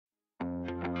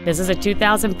This is a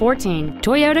 2014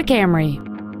 Toyota Camry.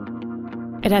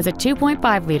 It has a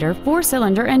 2.5-liter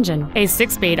four-cylinder engine, a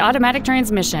 6-speed automatic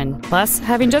transmission. Plus,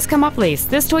 having just come off lease,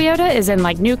 this Toyota is in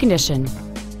like new condition.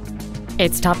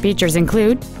 Its top features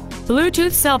include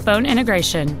Bluetooth cell phone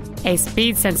integration, a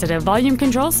speed-sensitive volume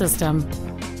control system,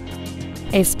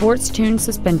 a sports-tuned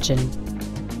suspension,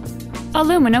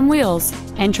 aluminum wheels,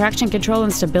 and traction control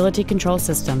and stability control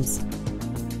systems.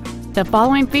 The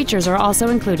following features are also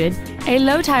included: a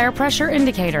low tire pressure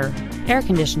indicator, air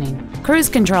conditioning, cruise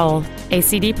control, a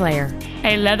CD player,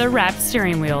 a leather-wrapped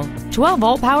steering wheel,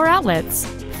 12-volt power outlets,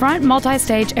 front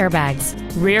multi-stage airbags,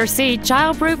 rear seat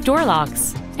child-proof door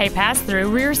locks, a pass-through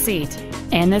rear seat,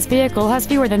 and this vehicle has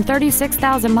fewer than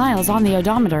 36,000 miles on the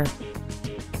odometer.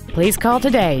 Please call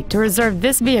today to reserve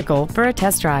this vehicle for a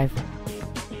test drive.